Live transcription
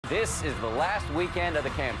This is the last weekend of the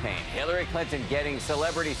campaign. Hillary Clinton getting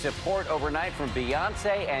celebrity support overnight from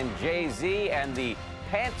Beyonce and Jay-Z and the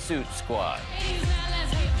Pantsuit Squad.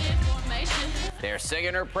 They're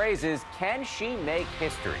singing her praises. Can she make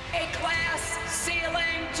history? A glass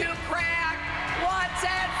ceiling to crack once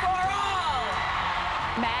and for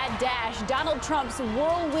all. Mad Dash, Donald Trump's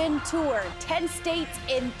whirlwind tour, 10 states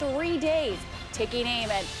in 3 days, taking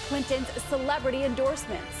aim at Clinton's celebrity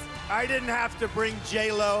endorsements. I didn't have to bring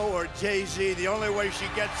J-Lo or Jay-Z, the only way she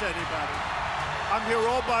gets anybody. I'm here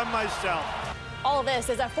all by myself. All this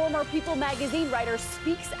as a former People magazine writer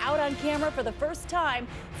speaks out on camera for the first time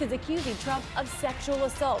since accusing Trump of sexual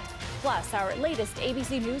assault. Plus, our latest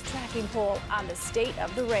ABC News tracking poll on the state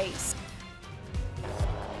of the race.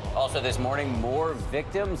 Also this morning, more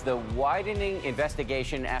victims. The widening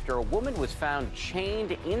investigation after a woman was found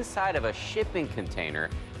chained inside of a shipping container.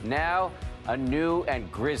 Now, a new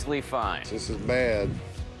and grisly find. This is bad.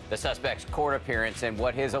 The suspect's court appearance and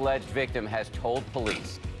what his alleged victim has told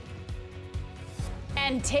police.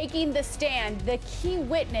 And taking the stand, the key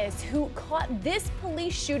witness who caught this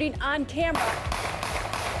police shooting on camera,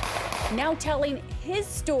 now telling his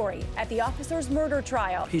story at the officer's murder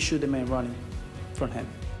trial. He shot the man running from him.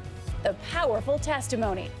 The powerful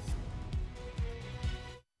testimony.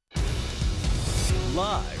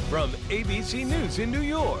 Live from ABC News in New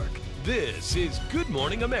York, this is Good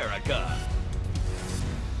Morning America.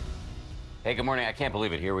 Hey, good morning. I can't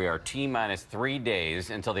believe it. Here we are, T-minus 3 days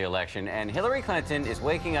until the election, and Hillary Clinton is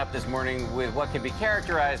waking up this morning with what can be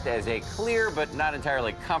characterized as a clear but not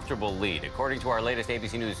entirely comfortable lead. According to our latest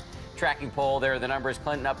ABC News tracking poll, there are the numbers: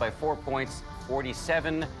 Clinton up by 4 points,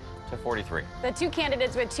 47 to 43. The two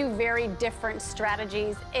candidates with two very different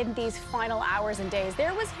strategies in these final hours and days.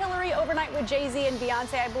 There was Hillary overnight with Jay-Z and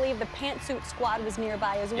Beyonce. I believe the Pantsuit Squad was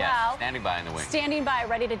nearby as well. Standing by in the wings. Standing by,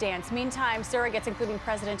 ready to dance. Meantime, surrogates, including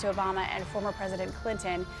President Obama and former President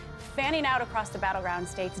Clinton, fanning out across the battleground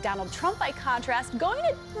states. Donald Trump, by contrast, going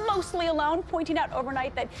it mostly alone, pointing out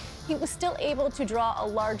overnight that he was still able to draw a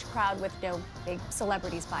large crowd with no big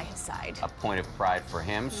celebrities by his side. A point of pride for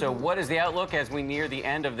him. So what is the outlook as we near the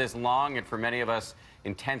end of this long and, for many of us,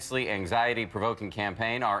 intensely anxiety-provoking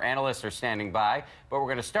campaign? Our analysts are standing by, but we're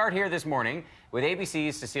going to start here this morning with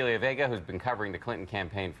ABC's Cecilia Vega, who's been covering the Clinton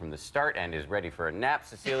campaign from the start and is ready for a nap.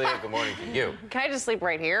 Cecilia, good morning to you. Can I just sleep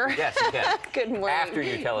right here? Yes, you can. Good morning. After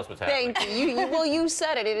you tell us what's happening. Thank you. Well, you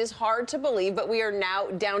said it. It is hard to believe, but we are now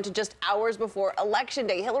down to just hours before Election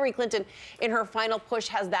Day. Hillary Clinton, in her final push,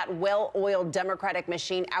 has that well-oiled Democratic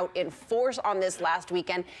machine out in force on this last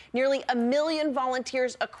weekend. Nearly 1 million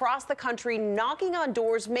volunteers across the country knocking on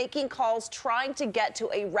doors, making calls, trying to get to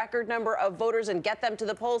a record number of voters and get them to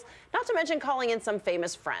the polls, not to mention calling in some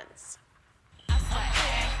famous friends.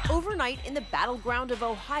 Overnight in the battleground of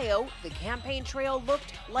Ohio, the campaign trail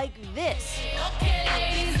looked like this. Okay,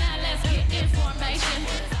 ladies, now let's get information.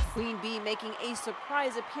 Queen Bee making a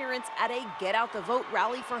surprise appearance at a Get Out the Vote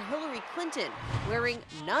rally for Hillary Clinton, wearing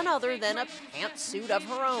none other than a pantsuit of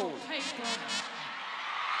her own.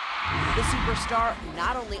 The superstar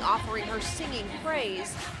not only offering her singing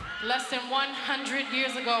praise. Less than 100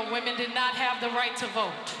 years ago, women did not have the right to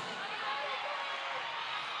vote.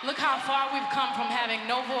 Look how far we've come from having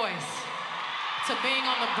no voice to being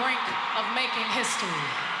on the brink of making history.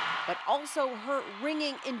 But also her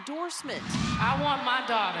ringing endorsement. I want my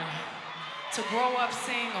daughter to grow up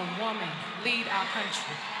seeing a woman lead our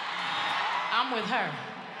country. I'm with her.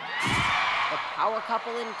 The power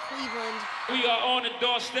couple in Cleveland. We are on the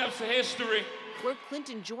doorsteps of history. Where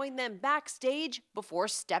Clinton joined them backstage before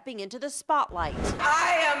stepping into the spotlight.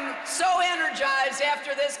 I am so energized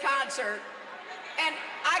after this concert. And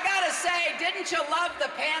I gotta say, didn't you love the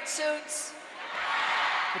pantsuits?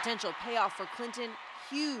 Potential payoff for Clinton,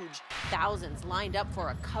 huge. Thousands lined up for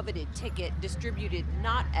a coveted ticket distributed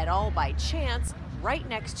not at all by chance, right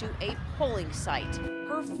next to a polling site.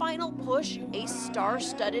 Her final push, a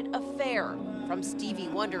star-studded affair. From Stevie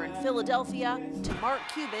Wonder in Philadelphia to Mark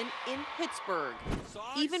Cuban in Pittsburgh.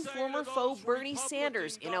 Even former foe Bernie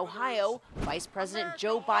Sanders in Ohio, Vice President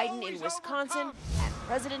Joe Biden in Wisconsin, and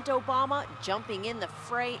President Obama jumping in the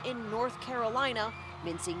fray in North Carolina,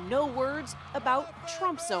 mincing no words about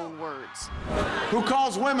Trump's own words. Who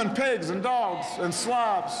calls women pigs and dogs and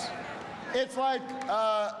slobs? It's like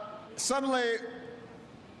suddenly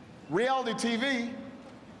reality TV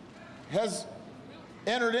has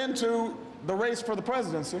entered into the race for the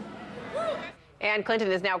presidency. And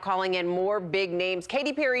Clinton is now calling in more big names.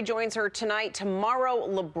 Katy Perry joins her tonight. Tomorrow,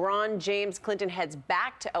 LeBron James. Clinton heads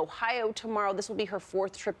back to Ohio tomorrow. This will be her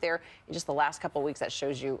 4th trip there in just the last couple of weeks. That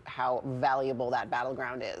shows you how valuable that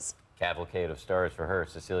battleground is. Cavalcade of stars for her.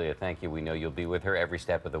 Cecilia, thank you. We know you'll be with her every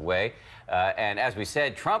step of the way. And as we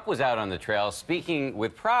said, Trump was out on the trail speaking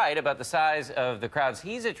with pride about the size of the crowds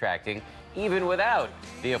he's attracting, even without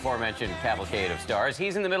the aforementioned cavalcade of stars.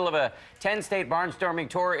 He's in the middle of a 10-state barnstorming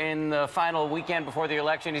tour in the final weekend before the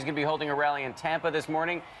election. He's going to be holding a rally in Tampa this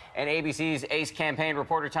morning. And ABC's ace campaign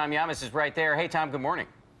reporter Tom Yamas is right there. Hey, Tom, good morning.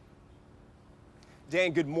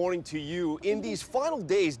 Dan, good morning to you. In these final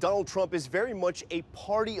days, Donald Trump is very much a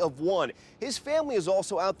party of one. His family is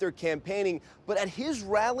also out there campaigning, but at his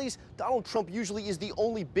rallies, Donald Trump usually is the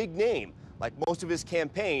only big name. Like most of his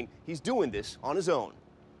campaign, he's doing this on his own.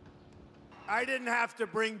 I didn't have to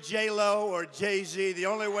bring J-Lo or Jay-Z, the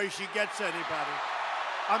only way she gets anybody.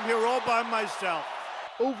 I'm here all by myself.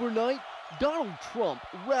 Overnight, Donald Trump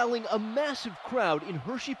rallying a massive crowd in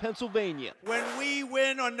Hershey, Pennsylvania. When we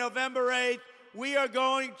win on November 8th, we are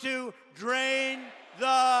going to drain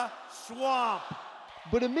the swamp.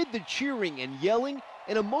 But amid the cheering and yelling,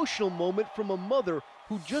 an emotional moment from a mother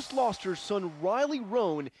who just lost her son Riley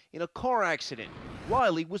Roan in a car accident.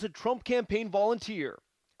 Riley was a Trump campaign volunteer.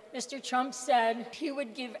 Mr. Trump said he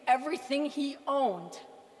would give everything he owned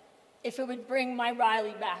if it would bring my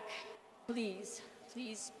Riley back. Please,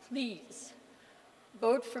 please, please,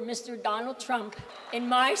 vote for Mr. Donald Trump in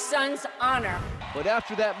my son's honor. But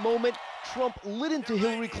after that moment, Trump lit into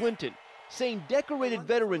Hillary Clinton, saying decorated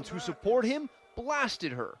veterans who support him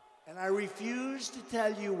blasted her. And I refuse to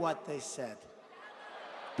tell you what they said,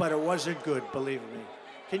 but it wasn't good, believe me.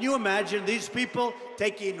 Can you imagine these people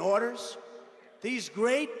taking orders? These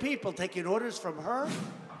great people taking orders from her?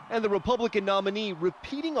 And the Republican nominee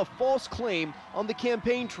repeating a false claim on the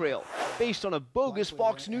campaign trail based on a bogus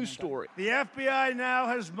Fox News story. The FBI now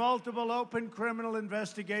has multiple open criminal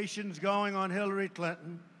investigations going on Hillary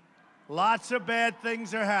Clinton. Lots of bad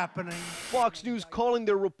things are happening. Fox News calling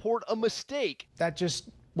their report a mistake. That just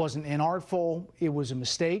wasn't inartful. It was a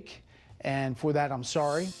mistake, and for that, I'm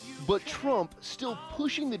sorry. But Trump still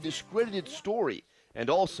pushing the discredited story and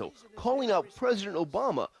also calling out President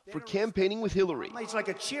Obama for campaigning with Hillary. He's like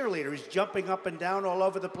a cheerleader. He's jumping up and down all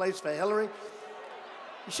over the place for Hillary.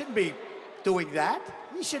 He shouldn't be doing that.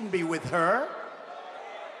 He shouldn't be with her.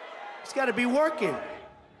 He's got to be working.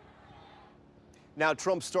 Now,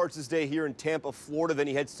 Trump starts his day here in Tampa, Florida, then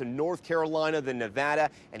he heads to North Carolina, then Nevada,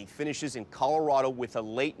 and he finishes in Colorado with a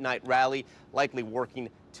late-night rally, likely working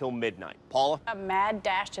till midnight. Paula? A mad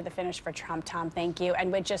dash to the finish for Trump, Tom, thank you.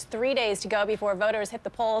 And with just 3 days to go before voters hit the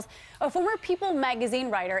polls, a former People magazine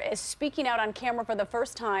writer is speaking out on camera for the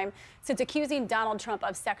first time since accusing Donald Trump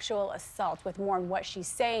of sexual assault. With more on what she's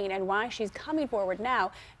saying and why she's coming forward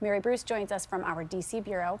now, Mary Bruce joins us from our D.C.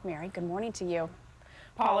 bureau. Mary, good morning to you.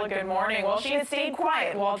 Paula, good morning. Well, she has stayed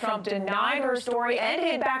quiet while Trump denied her story and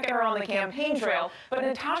hit back at her on the campaign trail. But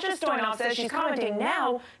Natasha Stoynoff says she's commenting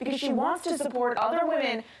now because she wants to support other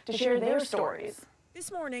women to share their stories.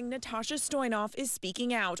 This morning, Natasha Stoynoff is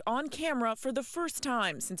speaking out on camera for the first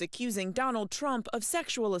time since accusing Donald Trump of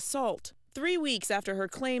sexual assault. 3 weeks after her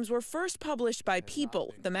claims were first published by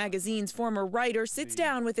People, the magazine's former writer sits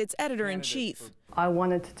down with its editor-in-chief. I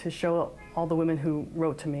wanted to show all the women who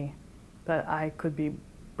wrote to me that I could be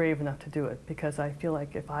brave enough to do it, because I feel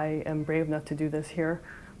like if I am brave enough to do this here,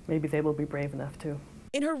 maybe they will be brave enough too.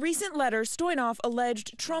 In her recent letter, Stoynoff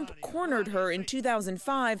alleged Trump cornered her in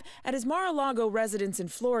 2005 at his Mar-a-Lago residence in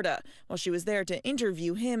Florida while she was there to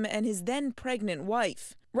interview him and his then pregnant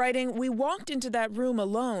wife. Writing, "We walked into that room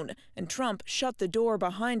alone, and Trump shut the door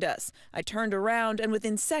behind us. I turned around, and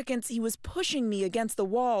within seconds, he was pushing me against the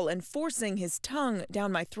wall and forcing his tongue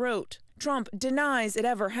down my throat." Trump denies it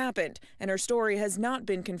ever happened, and her story has not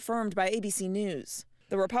been confirmed by ABC News.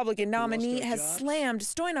 The Republican nominee has slammed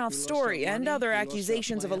Stoynoff's story and other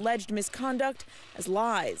accusations of alleged misconduct as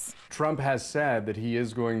lies. Trump has said that he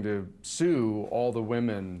is going to sue all the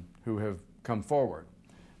women who have come forward.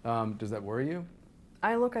 Does that worry you?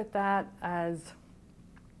 I look at that as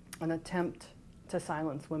an attempt to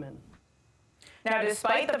silence women. Now,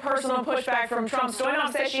 despite the personal pushback from Trump,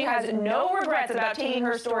 Stoynoff says she has no regrets about taking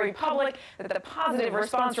her story public, that the positive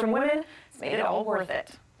response from women has made it all worth it.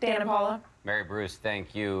 Dan and Paula? Mary Bruce,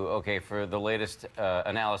 thank you. Okay, for the latest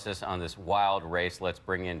analysis on this wild race, let's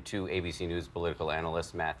bring in two ABC News political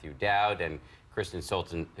analysts, Matthew Dowd and Kristen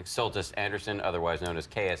Soltis Anderson, otherwise known as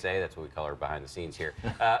KSA. That's what we call her behind the scenes here.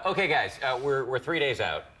 Okay, guys, we're 3 days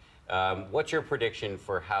out. What's your prediction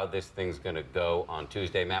for how this thing's going to go on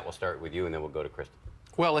Tuesday? Matt, we'll start with you, and then we'll go to Kristen.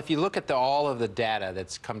 Well, if you look at all of the data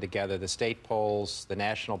that's come together, the state polls, the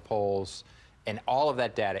national polls, and all of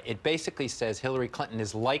that data, it basically says Hillary Clinton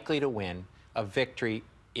is likely to win a victory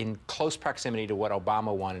in close proximity to what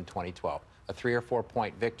Obama won in 2012. a 3 or 4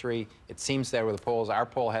 point victory. It seems there with the polls. Our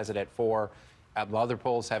poll has it at 4. Other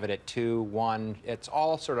polls have it at 2, 1. It's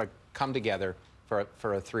all sort of come together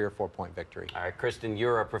for a 3 or 4 point victory. All right, Kristen,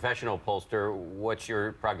 you're a professional pollster. What's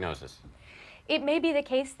your prognosis? It may be the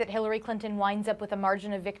case that Hillary Clinton winds up with a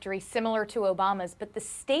margin of victory similar to Obama's, but the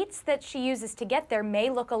states that she uses to get there may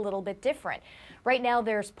look a little bit different. Right now,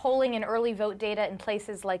 there's polling and early vote data in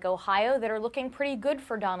places like Ohio that are looking pretty good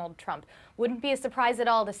for Donald Trump. Wouldn't be a surprise at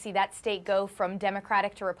all to see that state go from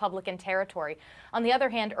Democratic to Republican territory. On the other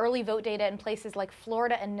hand, early vote data in places like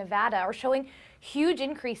Florida and Nevada are showing huge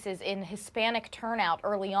increases in Hispanic turnout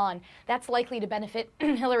early on. That's likely to benefit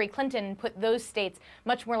Hillary Clinton and put those states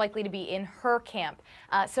much more likely to be in her camp.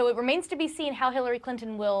 So it remains to be seen how Hillary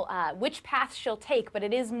Clinton will, which path she'll take, but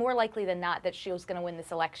it is more likely than not that she's going to win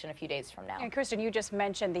this election a few days from now. And Kristen, you just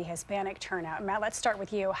mentioned the Hispanic turnout. Matt, let's start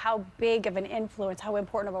with you. How big of an influence, how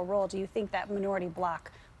important of a role do you think that minority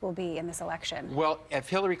bloc will be in this election? Well, if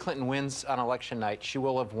Hillary Clinton wins on election night, she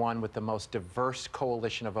will have won with the most diverse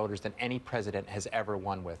coalition of voters than any president has ever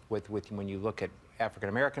won with when you look at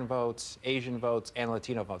African-American votes, Asian votes, and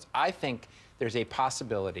Latino votes. I think there's a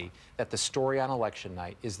possibility that the story on election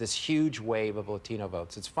night is this huge wave of Latino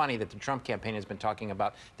votes. It's funny that the Trump campaign has been talking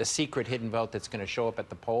about the secret hidden vote that's going to show up at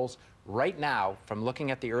the polls. Right now, from looking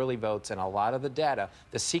at the early votes and a lot of the data,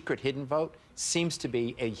 the secret hidden vote seems to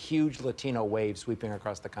be a huge Latino wave sweeping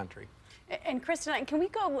across the country. And Kristen, can we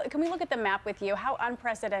look at the map with you? How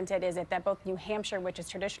unprecedented is it that both New Hampshire, which is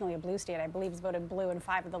traditionally a blue state, I believe has voted blue in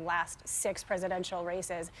 5 of the last 6 presidential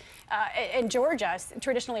races, and Georgia,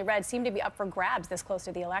 traditionally red, seem to be up for grabs this close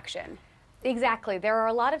to the election? Exactly. There are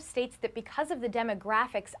a lot of states that, because of the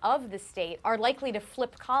demographics of the state, are likely to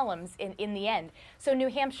flip columns in the end. So New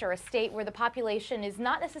Hampshire, a state where the population is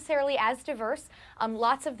not necessarily as diverse,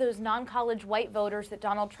 lots of those non-college white voters that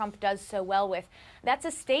Donald Trump does so well with. That's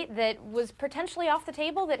a state that was potentially off the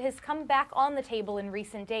table that has come back on the table in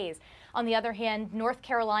recent days. On the other hand, North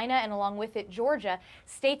Carolina and along with it Georgia,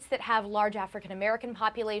 states that have large African-American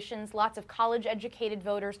populations, lots of college-educated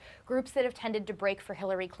voters, groups that have tended to break for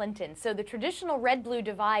Hillary Clinton. So the traditional red-blue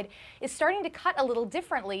divide is starting to cut a little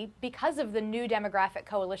differently because of the new demographic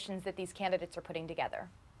coalitions that these candidates are putting together.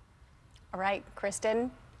 All right,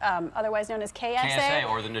 Kristen, otherwise known as KSA. KSA,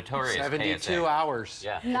 or the notorious 72 KSA. hours.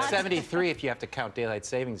 Yeah. 73 if you have to count daylight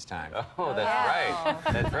savings time. Oh, that's right.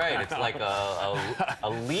 That's right. It's like a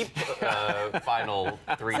leap final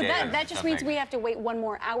 3 days. That just means we have to wait 1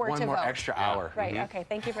 more hour to vote. 1 more extra hour. Right, okay,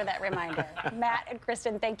 thank you for that reminder. Matt and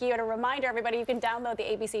Kristen, thank you. And a reminder, everybody, you can download the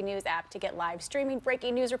ABC News app to get live streaming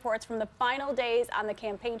breaking news reports from the final days on the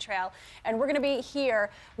campaign trail. And we're going to be here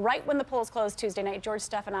right when the polls close Tuesday night. George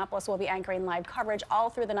Stephanopoulos will be anchoring live coverage all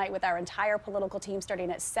through the night with our entire political team starting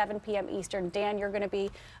at 7 p.m. Eastern. Dan, you're going to be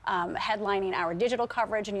headlining our digital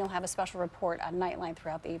coverage, and you'll have a special report on Nightline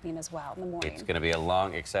throughout the evening as well in the morning. It's going to be a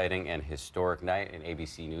long, exciting, and historic night, and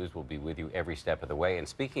ABC News will be with you every step of the way. And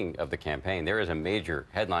speaking of the campaign, there is a major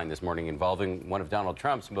headline this morning involving one of Donald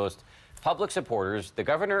Trump's most public supporters, the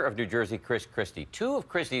governor of New Jersey, Chris Christie. 2 of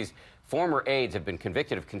Christie's former aides have been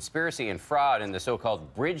convicted of conspiracy and fraud in the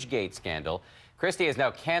so-called Bridgegate scandal. Christie has now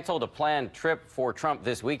canceled a planned trip for Trump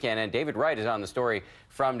this weekend, and David Wright is on the story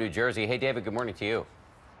from New Jersey. Hey, David, good morning to you.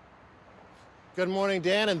 Good morning,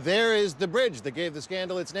 Dan, and there is the bridge that gave the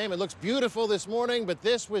scandal its name. It looks beautiful this morning, but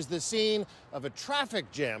this was the scene of a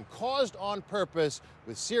traffic jam caused on purpose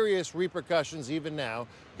with serious repercussions even now.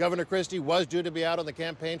 Governor Christie was due to be out on the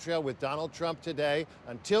campaign trail with Donald Trump today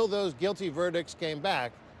until those guilty verdicts came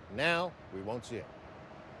back. Now we won't see it.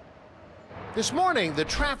 This morning, the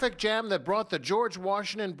traffic jam that brought the George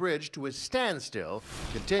Washington Bridge to a standstill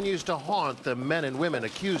continues to haunt the men and women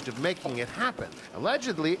accused of making it happen,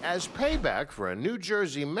 allegedly as payback for a New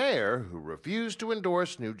Jersey mayor who refused to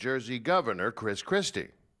endorse New Jersey Governor Chris Christie.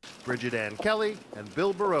 Bridget Ann Kelly and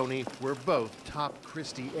Bill Baroni were both top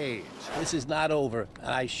Christie aides. This is not over,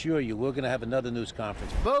 and I assure you we're going to have another news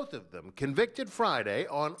conference. Both of them convicted Friday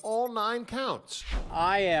on all 9 counts.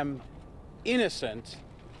 I am innocent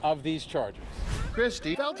of these charges.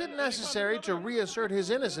 Christie felt it necessary to reassert his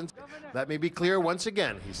innocence. Let me be clear once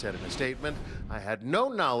again, he said in a statement. I had no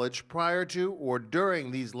knowledge prior to or during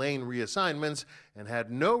these lane reassignments and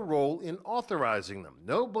had no role in authorizing them.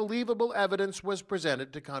 No believable evidence was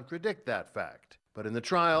presented to contradict that fact. But in the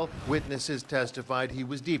trial, witnesses testified he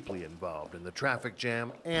was deeply involved in the traffic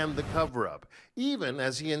jam and the cover-up, even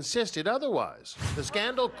as he insisted otherwise. The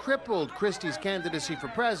scandal crippled Christie's candidacy for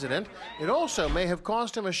president. It also may have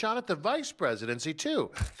cost him a shot at the vice presidency,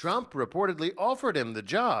 too. Trump reportedly offered him the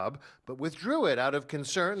job, but withdrew it out of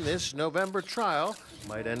concern this November trial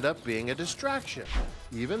might end up being a distraction,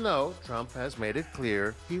 even though Trump has made it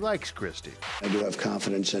clear he likes Christie. I do have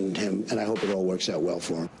confidence in him, and I hope it all works out well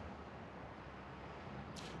for him.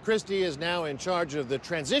 Christie is now in charge of the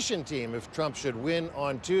transition team if Trump should win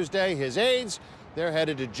on Tuesday. His aides, they're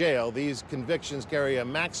headed to jail. These convictions carry a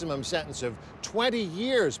maximum sentence of 20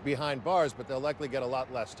 years behind bars, but they'll likely get a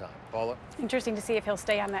lot less time. Paula? Interesting to see if he'll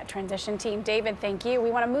stay on that transition team. David, thank you. We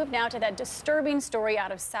want to move now to that disturbing story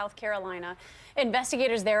out of South Carolina.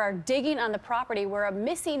 Investigators there are digging on the property where a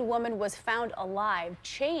missing woman was found alive,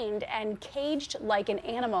 chained and caged like an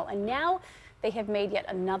animal. And now they have made yet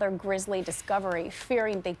another grisly discovery,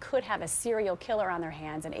 fearing they could have a serial killer on their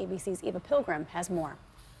hands. And ABC's Eva Pilgrim has more.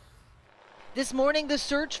 This morning, the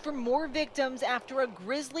search for more victims after a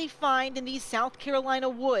grisly find in these South Carolina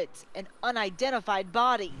woods, an unidentified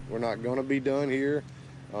body. We're not going to be done here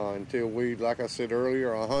until we, like I said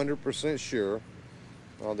earlier, are 100% sure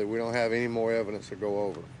that we don't have any more evidence to go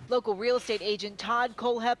over. Local real estate agent Todd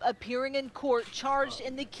Colehep appearing in court charged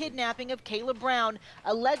in the kidnapping of Kayla Brown,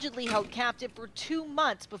 allegedly held captive for 2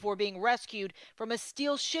 months before being rescued from a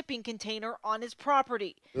steel shipping container on his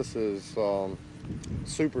property. This is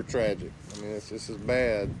super tragic. I mean, this is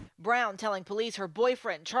bad. Brown telling police her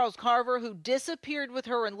boyfriend, Charles Carver, who disappeared with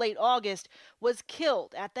her in late August, was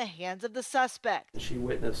killed at the hands of the suspect. She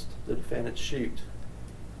witnessed the defendant shoot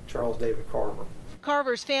Charles David Carver.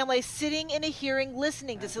 Carver's family sitting in a hearing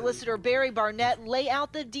listening to Solicitor Barry Barnett lay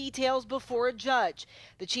out the details before a judge.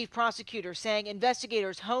 The chief prosecutor saying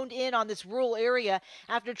investigators honed in on this rural area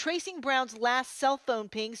after tracing Brown's last cell phone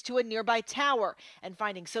pings to a nearby tower and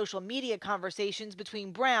finding social media conversations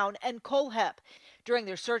between Brown and Colehep. During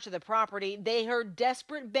their search of the property, they heard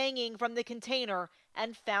desperate banging from the container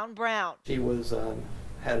and found Brown. She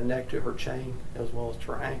had a neck to her chain as well as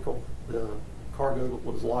to her ankle. The cargo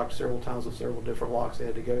was locked several times with several different locks they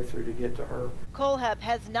had to go through to get to her. Colehep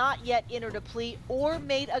has not yet entered a plea or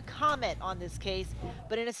made a comment on this case,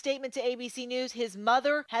 but in a statement to ABC News, his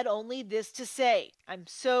mother had only this to say: "I'm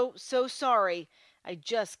so sorry. I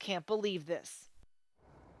just can't believe this."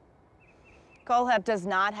 Colehep does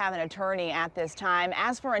not have an attorney at this time.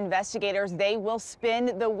 As for investigators, they will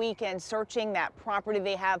spend the weekend searching that property.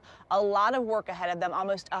 They have a lot of work ahead of them,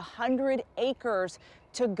 almost 100 acres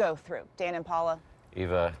to go through. Dan and Paula.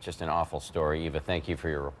 Eva, just an awful story. Eva, thank you for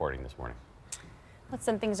your reporting this morning. Let's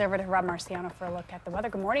send things over to Rob Marciano for a look at the weather.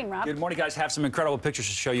 Good morning, Rob. Good morning, guys. Have some incredible pictures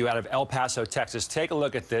to show you out of El Paso, Texas. Take a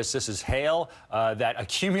look at this. This is hail that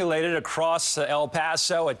accumulated across El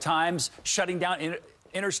Paso, at times shutting down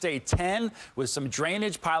Interstate 10 with some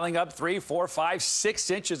drainage piling up 3, 4, 5,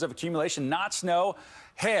 6 inches of accumulation, not snow.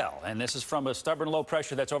 Hail, and this is from a stubborn low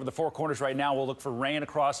pressure that's over the Four Corners right now. We'll look for rain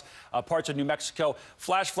across parts of New Mexico.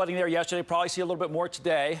 Flash flooding there yesterday. Probably see a little bit more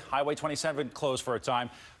today. Highway 27 closed for a time.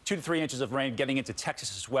 2 to 3 inches of rain getting into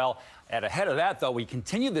Texas as well. And ahead of that, though, we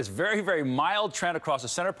continue this very, very mild trend across the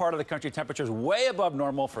center part of the country. Temperatures way above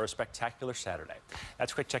normal for a spectacular Saturday.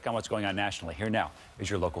 That's a quick check on what's going on nationally. Here now is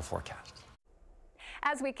your local forecast.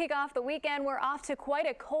 As we kick off the weekend, we're off to quite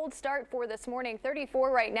a cold start for this morning. 34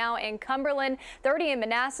 right now in Cumberland, 30 in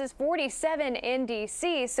Manassas, 47 in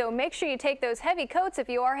D.C. So make sure you take those heavy coats if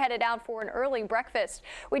you are headed out for an early breakfast.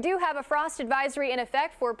 We do have a frost advisory in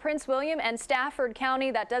effect for Prince William and Stafford County.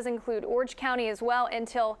 That does include Orange County as well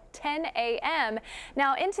until 10 a.m.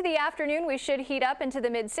 Now into the afternoon, we should heat up into the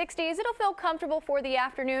mid-60s. It'll feel comfortable for the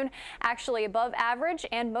afternoon, actually above average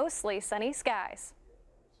and mostly sunny skies.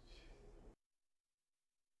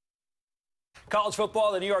 College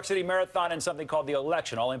football, the New York City Marathon, and something called the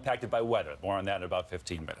election, all impacted by weather. More on that in about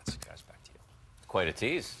 15 minutes. Guys, back to you. Quite a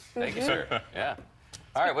tease. Thank you, sir. Yeah.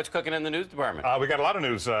 All right, what's cooking in the news department? We got a lot of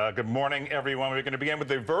news. Good morning, everyone. We're going to begin with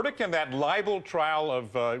the verdict in that libel trial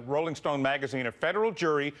of Rolling Stone magazine. A federal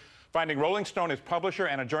jury finding Rolling Stone, his publisher,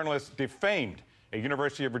 and a journalist defamed a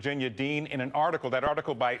University of Virginia dean in an article. That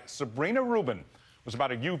article by Sabrina Rubin was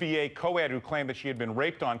about a UVA co-ed who claimed that she had been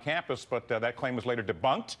raped on campus, but that claim was later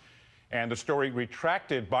debunked. And the story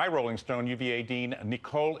retracted by Rolling Stone. UVA Dean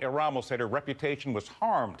Nicole Eramo said her reputation was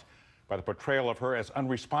harmed by the portrayal of her as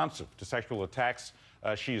unresponsive to sexual attacks.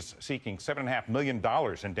 She is seeking $7.5 million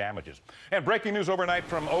in damages. And breaking news overnight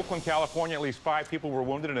from Oakland, California, at least 5 people were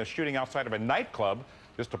wounded in a shooting outside of a nightclub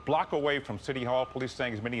just a block away from City Hall. Police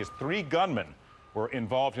saying as many as 3 gunmen were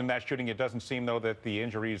involved in that shooting. It doesn't seem, though, that the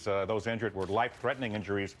injuries, those injured were life-threatening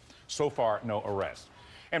injuries. So far, no arrests.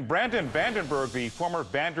 And Brandon Vandenberg, the former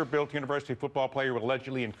Vanderbilt University football player, who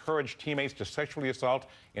allegedly encouraged teammates to sexually assault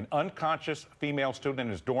an unconscious female student in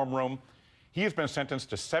his dorm room. He has been sentenced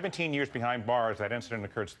to 17 years behind bars. That incident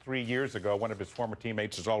occurred 3 years ago. One of his former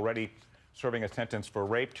teammates is already serving a sentence for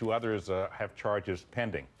rape. 2 others have charges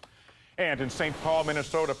pending. And in St. Paul,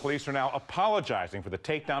 Minnesota, police are now apologizing for the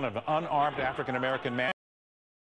takedown of an unarmed African-American man